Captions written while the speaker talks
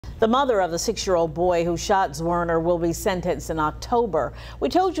The mother of the 6-year-old boy who shot Zwerner will be sentenced in October. We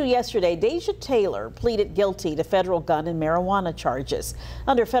told you yesterday Deja Taylor pleaded guilty to federal gun and marijuana charges.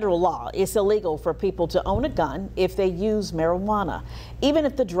 Under federal law, it's illegal for people to own a gun if they use marijuana, even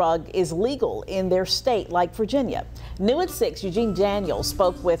if the drug is legal in their state like Virginia. New at 6, Eugene Daniel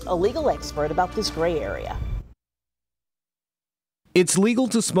spoke with a legal expert about this gray area. It's legal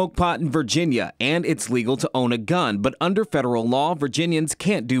to smoke pot in Virginia, and it's legal to own a gun, but under federal law, Virginians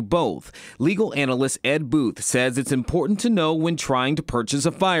can't do both. Legal analyst Ed Booth says it's important to know when trying to purchase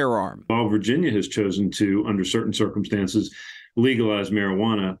a firearm. While Virginia has chosen to, under certain circumstances, legalize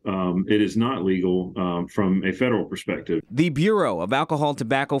marijuana, it is not legal from a federal perspective. The Bureau of Alcohol,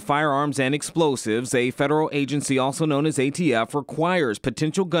 Tobacco, Firearms, and Explosives, a federal agency also known as ATF, requires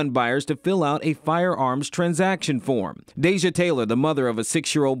potential gun buyers to fill out a firearms transaction form. Deja Taylor, the mother of a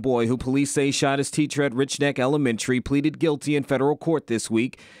 6-year-old boy who police say shot his teacher at Richneck Elementary, pleaded guilty in federal court this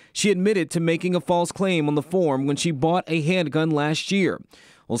week. She admitted to making a false claim on the form when she bought a handgun last year.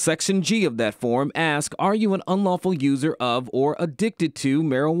 Well, Section G of that form asks, are you an unlawful user of or addicted to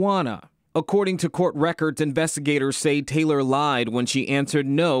marijuana? According to court records, investigators say Taylor lied when she answered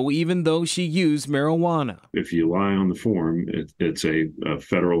no, even though she used marijuana. If you lie on the form, it's a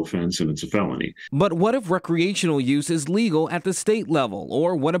federal offense and it's a felony. But what if recreational use is legal at the state level?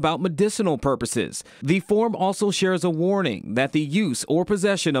 Or what about medicinal purposes? The form also shares a warning that the use or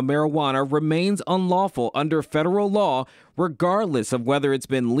possession of marijuana remains unlawful under federal law, regardless of whether it's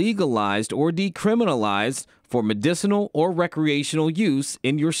been legalized or decriminalized for medicinal or recreational use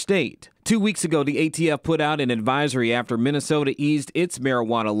in your state. 2 weeks ago, the ATF put out an advisory after Minnesota eased its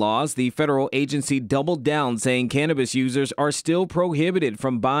marijuana laws. The federal agency doubled down, saying cannabis users are still prohibited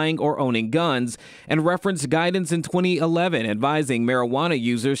from buying or owning guns, and referenced guidance in 2011 advising marijuana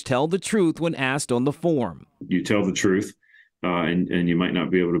users tell the truth when asked on the form. You tell the truth, and you might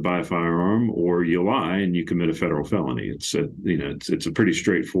not be able to buy a firearm, or you lie and you commit a federal felony. It's a pretty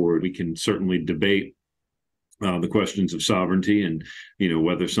straightforward. We can certainly debate the questions of sovereignty and,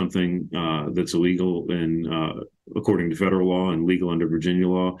 whether something that's illegal and according to federal law and legal under Virginia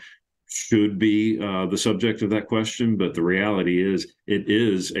law should be the subject of that question. But the reality is it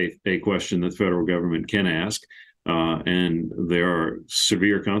is a question that the federal government can ask. And there are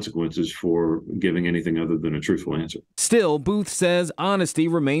severe consequences for giving anything other than a truthful answer. Still, Booth says honesty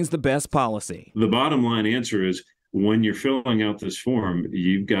remains the best policy. The bottom line answer is, when you're filling out this form,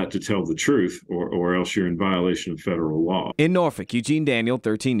 you've got to tell the truth, or else you're in violation of federal law. In Norfolk, Eugene Daniel,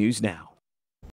 13 News Now.